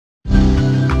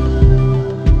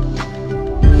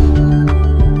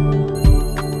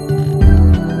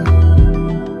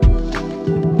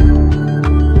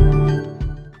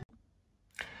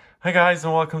Hi guys,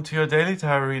 and welcome to your daily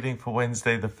tarot reading for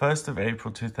Wednesday, the 1st of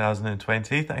April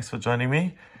 2020. Thanks for joining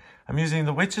me. I'm using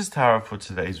the Witch's Tarot for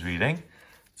today's reading.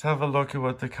 Let's have a look at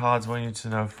what the cards want you to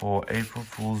know for April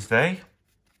Fool's Day.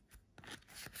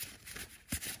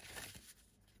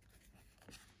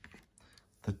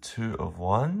 The Two of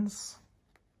Wands,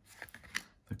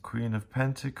 the Queen of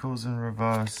Pentacles in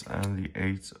reverse, and the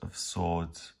Eight of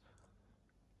Swords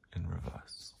in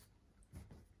reverse.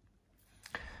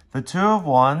 The Two of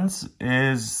Wands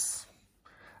is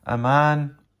a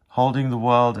man holding the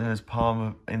world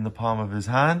in the palm of his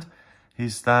hand.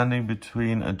 He's standing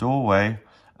between a doorway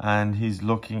and he's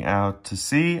looking out to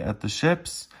sea at the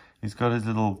ships. He's got his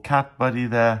little cat buddy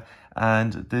there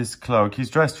and this cloak. He's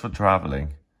dressed for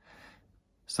traveling.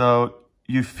 So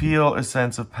you feel a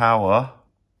sense of power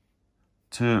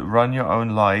to run your own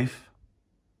life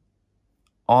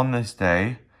on this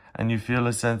day. And you feel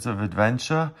a sense of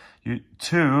adventure.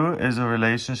 Two is a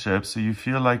relationship, so you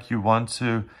feel like you want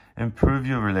to improve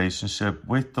your relationship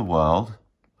with the world.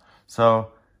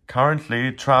 So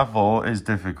currently, travel is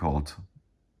difficult.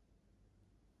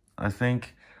 I'm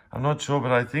not sure,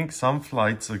 but I think some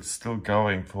flights are still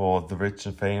going for the rich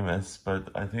and famous, but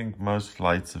I think most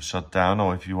flights have shut down,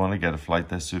 or if you want to get a flight,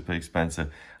 they're super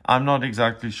expensive. I'm not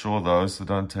exactly sure though, so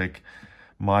don't take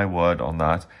my word on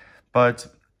that. But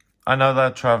I know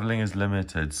that traveling is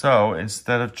limited. So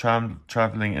instead of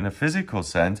traveling in a physical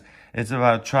sense, it's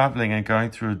about traveling and going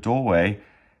through a doorway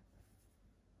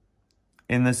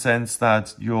in the sense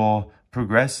that you're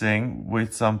progressing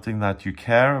with something that you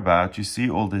care about. You see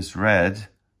all this red,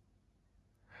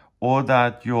 or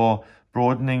that you're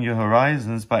broadening your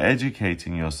horizons by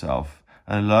educating yourself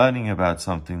and learning about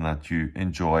something that you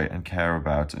enjoy and care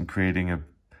about and creating a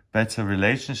better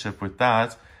relationship with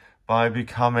that by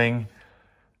becoming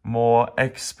more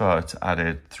expert at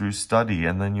it through study,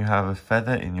 and then you have a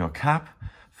feather in your cap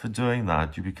for doing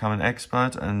that. You become an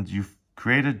expert and you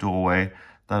create a doorway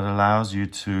that allows you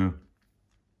to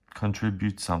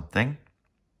contribute something,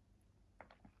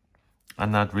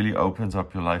 and that really opens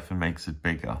up your life and makes it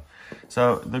bigger.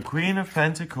 So the Queen of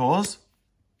Pentacles,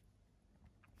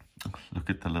 look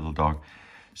at the little dog.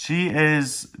 She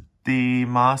is the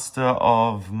master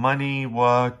of money,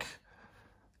 work,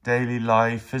 daily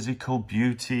life, physical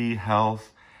beauty,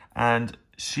 health, and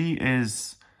she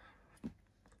is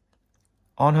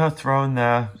on her throne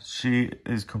there. She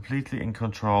is completely in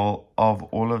control of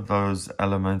all of those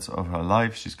elements of her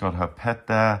life. She's got her pet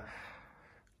there.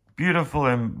 Beautiful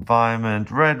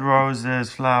environment, red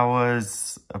roses,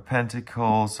 flowers, a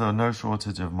pentacle, so no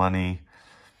shortage of money.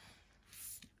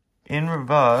 In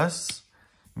reverse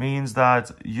means that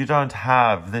you don't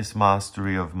have this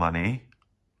mastery of money.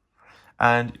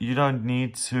 And you don't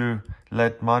need to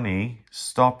let money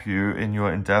stop you in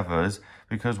your endeavors,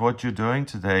 because what you're doing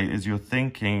today is you're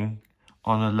thinking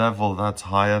on a level that's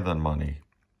higher than money.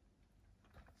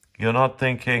 You're not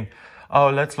thinking,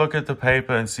 oh, let's look at the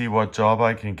paper and see what job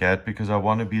I can get because I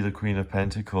want to be the Queen of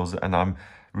Pentacles and I'm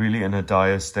really in a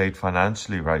dire state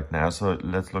financially right now. So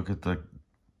let's look at the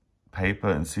paper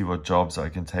and see what jobs I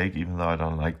can take even though I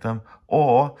don't like them.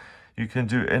 Or you can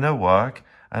do inner work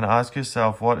and ask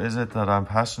yourself, what is it that I'm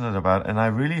passionate about? And I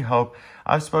really hope,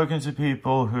 I've spoken to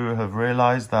people who have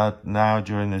realized that now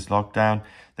during this lockdown,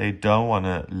 they don't want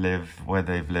to live where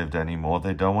they've lived anymore.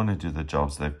 They don't want to do the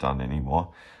jobs they've done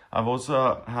anymore. I've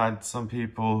also had some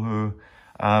people who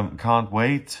can't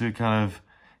wait to kind of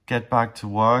get back to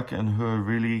work and who are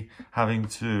really having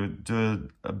to do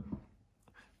a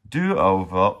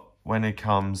do-over when it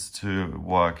comes to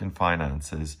work and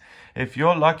finances. If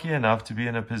you're lucky enough to be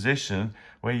in a position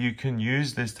where you can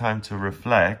use this time to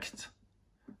reflect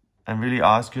and really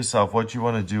ask yourself what you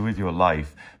want to do with your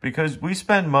life, because we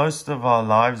spend most of our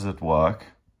lives at work.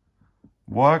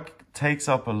 Work takes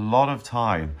up a lot of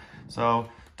time. So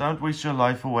don't waste your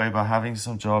life away by having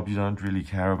some job you don't really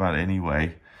care about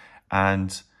anyway.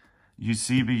 And you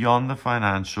see beyond the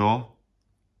financial.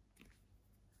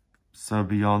 So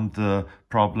beyond the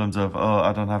problems of, oh,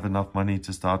 I don't have enough money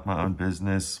to start my own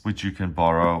business, which you can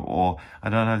borrow, or I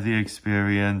don't have the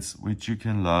experience, which you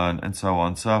can learn, and so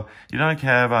on. So you don't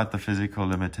care about the physical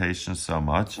limitations so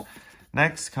much.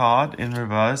 Next card in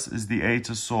reverse is the Eight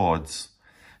of Swords.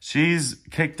 She's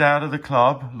kicked out of the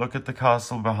club. Look at the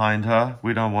castle behind her.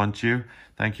 We don't want you.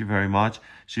 Thank you very much.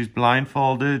 She's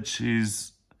blindfolded.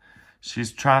 She's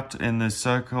trapped in this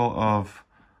circle of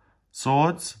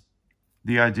swords.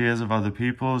 The ideas of other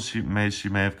people. She may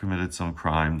have committed some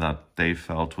crime that they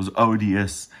felt was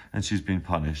odious and she's been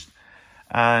punished.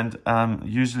 And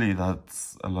usually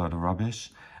that's a load of rubbish.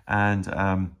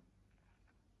 And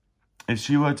if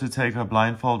she were to take her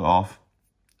blindfold off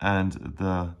and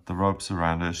the ropes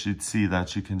around her, she'd see that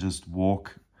she can just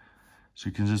walk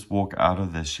out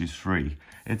of this. She's free.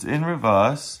 It's in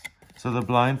reverse, so the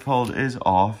blindfold is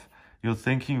off. You're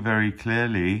thinking very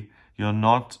clearly. You're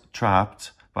not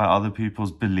trapped by other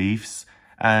people's beliefs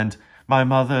and my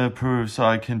mother approves so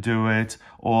I can do it,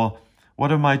 or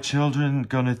what are my children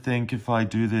gonna think if I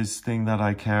do this thing that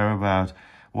I care about?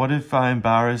 What if I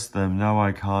embarrass them? No,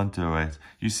 I can't do it.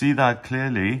 You see that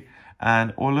clearly,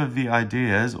 and all of the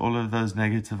ideas, all of those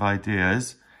negative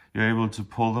ideas, you're able to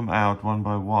pull them out one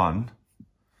by one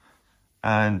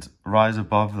and rise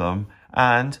above them.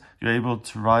 And you're able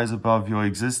to rise above your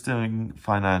existing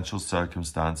financial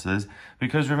circumstances.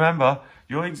 Because remember,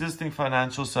 your existing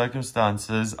financial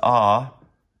circumstances are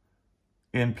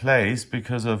in place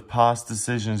because of past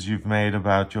decisions you've made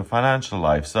about your financial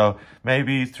life. So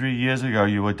maybe 3 years ago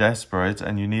you were desperate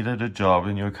and you needed a job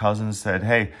and your cousin said,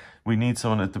 hey, we need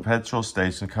someone at the petrol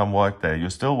station, come work there. You're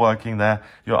still working there,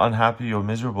 you're unhappy, you're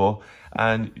miserable,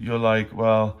 and you're like,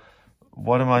 well,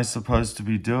 what am I supposed to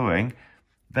be doing?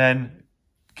 Then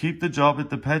keep the job at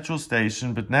the petrol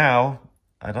station, but now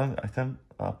I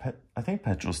think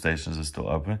petrol stations are still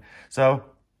open. So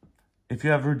if you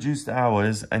have reduced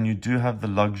hours and you do have the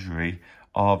luxury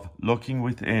of looking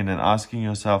within and asking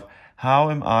yourself, how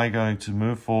am I going to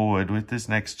move forward with this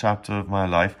next chapter of my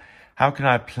life? How can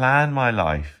I plan my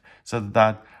life so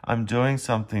that I'm doing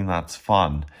something that's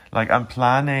fun? Like I'm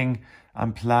planning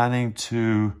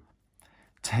to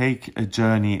take a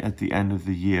journey at the end of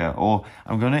the year, or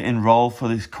I'm going to enroll for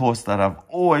this course that I've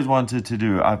always wanted to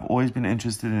do. I've always been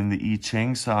interested in the I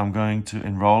Ching, so I'm going to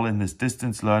enroll in this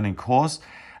distance learning course,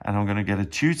 and I'm going to get a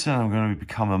tutor, and I'm going to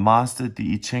become a master at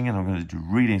the I Ching, and I'm going to do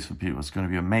readings for people. It's going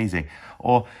to be amazing.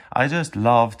 Or I just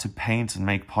love to paint and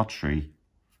make pottery.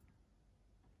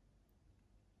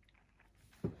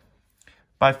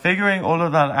 By figuring all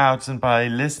of that out and by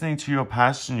listening to your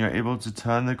passion, you're able to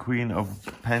turn the Queen of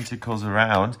Pentacles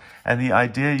around, and the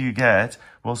idea you get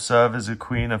will serve as a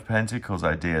Queen of Pentacles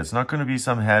idea. It's not going to be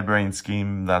some harebrained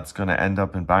scheme that's going to end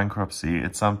up in bankruptcy.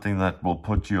 It's something that will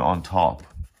put you on top.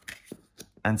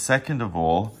 And second of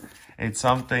all, it's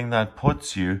something that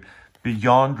puts you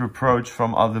beyond reproach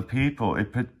from other people.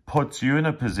 It puts you in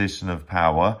a position of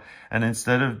power, and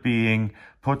instead of being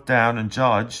put down and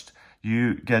judged,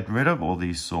 you get rid of all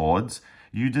these swords.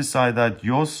 You decide that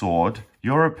your sword,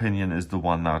 your opinion is the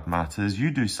one that matters.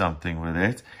 You do something with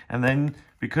it. And then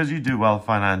because you do well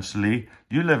financially,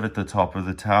 you live at the top of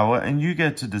the tower and you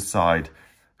get to decide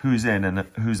who's in and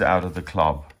who's out of the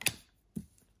club.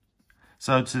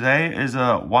 So today is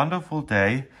a wonderful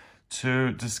day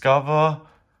to discover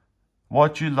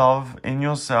what you love in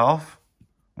yourself,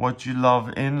 what you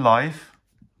love in life.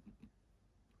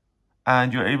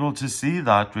 And you're able to see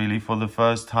that really for the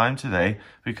first time today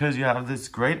because you have this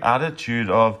great attitude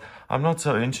of, I'm not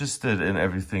so interested in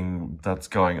everything that's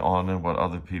going on and what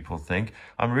other people think.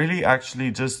 I'm really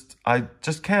actually I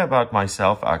just care about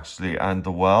myself actually and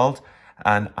the world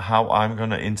and how I'm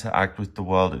going to interact with the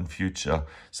world in future.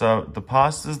 So the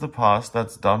past is the past,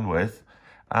 that's done with.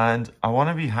 And I want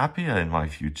to be happier in my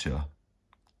future.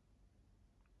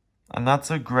 And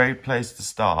that's a great place to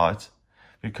start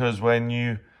because when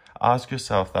you ask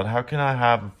yourself that, how can I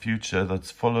have a future that's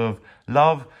full of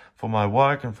love for my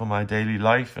work and for my daily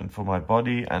life and for my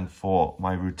body and for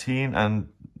my routine and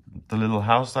the little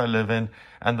house I live in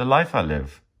and the life I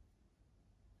live?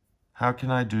 How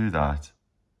can I do that?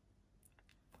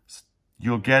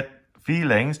 You'll get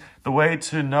feelings. The way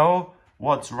to know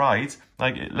what's right,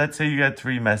 like let's say you get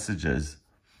 3 messages.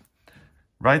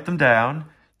 Write them down.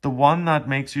 The one that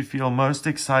makes you feel most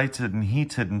excited and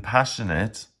heated and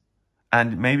passionate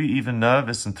and maybe even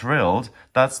nervous and thrilled,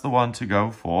 that's the one to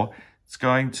go for. It's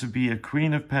going to be a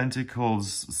Queen of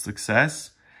Pentacles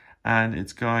success, and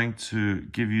it's going to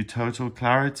give you total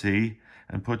clarity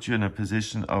and put you in a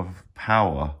position of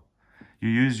power. You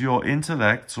use your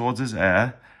intellect, swords as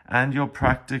air, and your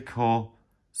practical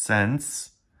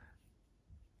sense.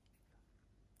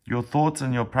 Your thoughts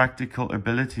and your practical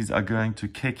abilities are going to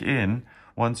kick in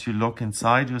once you look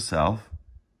inside yourself,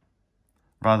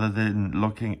 rather than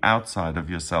looking outside of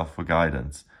yourself for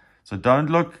guidance. So don't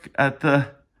look at the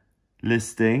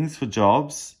listings for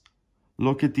jobs.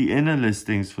 Look at the inner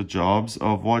listings for jobs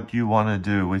of what you want to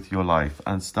do with your life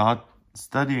and start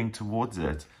studying towards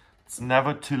it. It's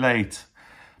never too late.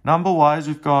 Number-wise,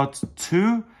 we've got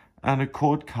 2 and a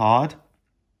court card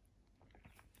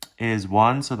is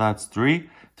 1, so that's 3.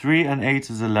 3 and 8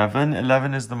 is 11.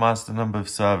 11 is the master number of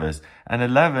service. And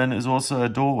 11 is also a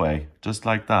doorway, just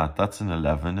like that. That's an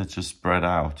 11. It's just spread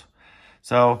out.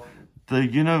 So the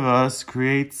universe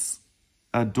creates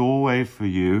a doorway for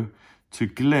you to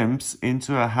glimpse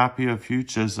into a happier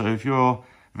future. So if you're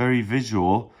very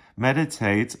visual,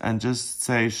 meditate and just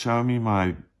say, show me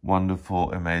my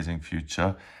wonderful, amazing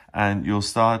future. And you'll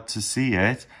start to see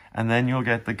it. And then you'll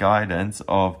get the guidance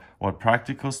of what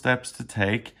practical steps to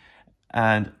take.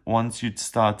 And once you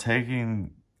start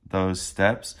taking those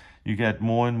steps, you get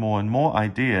more and more and more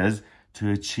ideas to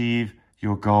achieve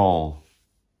your goal.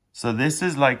 So this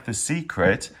is like the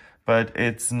secret, but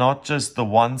it's not just the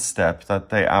one step that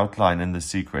they outline in The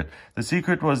Secret. The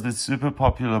Secret was this super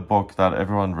popular book that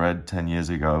everyone read 10 years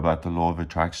ago about the law of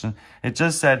attraction. It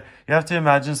just said, you have to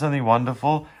imagine something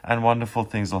wonderful and wonderful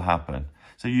things will happen.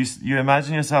 So you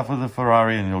imagine yourself with a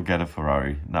Ferrari and you'll get a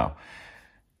Ferrari. No.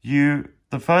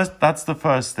 That's the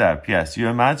first step. Yes, you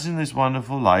imagine this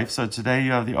wonderful life. So today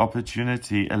you have the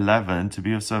opportunity, 11, to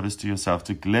be of service to yourself,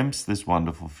 to glimpse this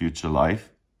wonderful future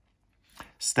life.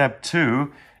 Step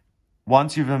 2,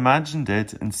 once you've imagined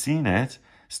it and seen it,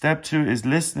 step 2 is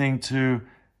listening to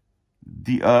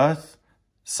the earth,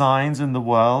 signs in the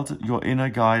world, your inner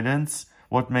guidance,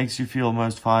 what makes you feel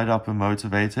most fired up and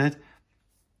motivated.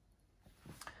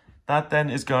 That then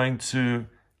is going to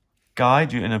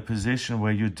guide you in a position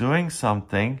where you're doing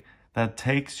something that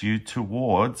takes you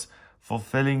towards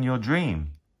fulfilling your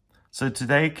dream. So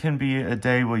today can be a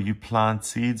day where you plant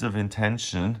seeds of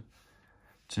intention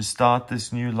to start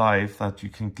this new life that you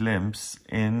can glimpse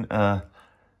in a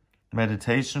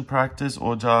meditation practice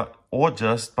or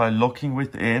just by looking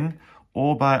within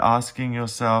or by asking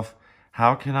yourself,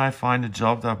 how can I find a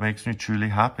job that makes me truly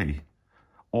happy?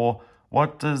 Or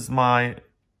what does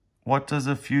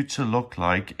a future look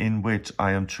like in which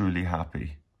I am truly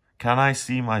happy? Can I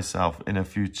see myself in a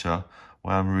future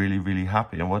where I'm really, really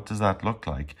happy? And what does that look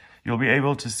like? You'll be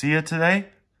able to see it today.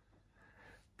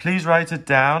 Please write it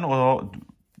down or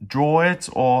draw it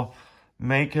or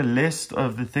make a list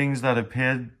of the things that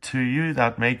appear to you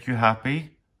that make you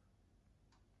happy.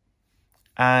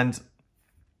 And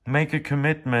make a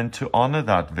commitment to honor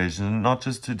that vision, not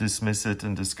just to dismiss it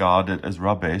and discard it as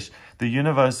rubbish. The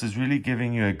universe is really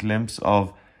giving you a glimpse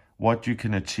of what you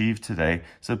can achieve today.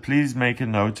 So please make a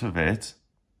note of it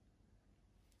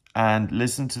and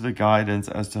listen to the guidance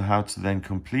as to how to then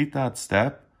complete that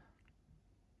step.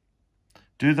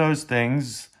 Do those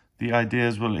things, the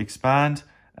ideas will expand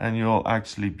and you'll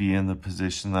actually be in the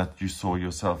position that you saw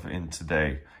yourself in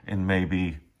today, in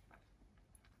maybe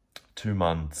 2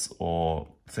 months or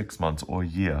 6 months or a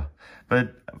year.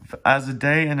 But as a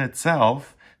day in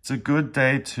itself, it's a good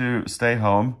day to stay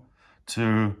home,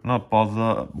 to not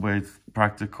bother with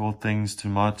practical things too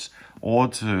much or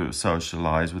to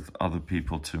socialize with other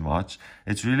people too much.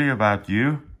 It's really about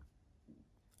you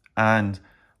and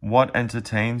what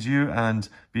entertains you and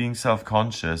being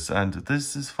self-conscious. And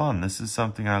this is fun. This is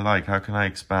something I like. How can I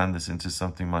expand this into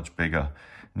something much bigger?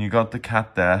 And you got the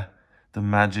cat there, the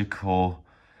magical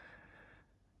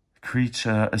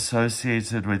creature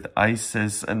associated with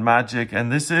Isis and magic.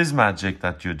 And this is magic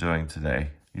that you're doing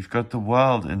today. You've got the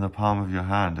world in the palm of your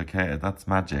hand, okay? That's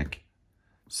magic.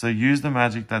 So use the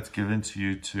magic that's given to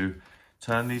you to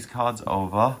turn these cards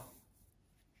over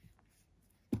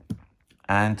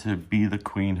and to be the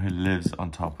queen who lives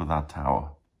on top of that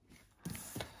tower.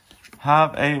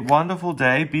 Have a wonderful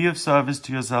day. Be of service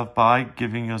to yourself by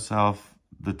giving yourself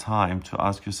the time to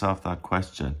ask yourself that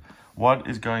question. What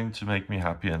is going to make me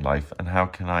happy in life and how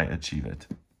can I achieve it?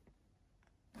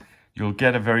 You'll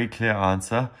get a very clear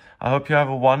answer. I hope you have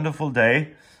a wonderful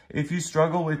day. If you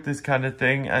struggle with this kind of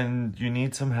thing and you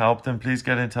need some help, then please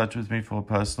get in touch with me for a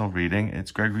personal reading.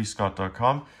 It's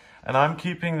gregoryscott.com. And I'm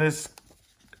keeping this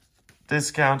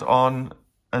discount on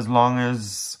as long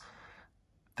as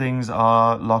things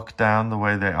are locked down the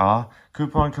way they are.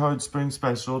 Coupon code Spring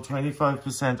Special,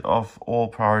 25% off all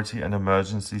priority and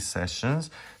emergency sessions.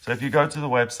 So if you go to the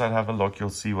website, have a look, you'll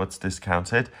see what's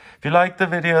discounted. If you like the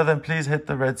video, then please hit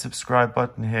the red subscribe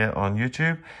button here on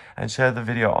YouTube and share the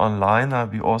video online.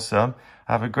 That'd be awesome.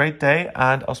 Have a great day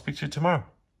and I'll speak to you tomorrow.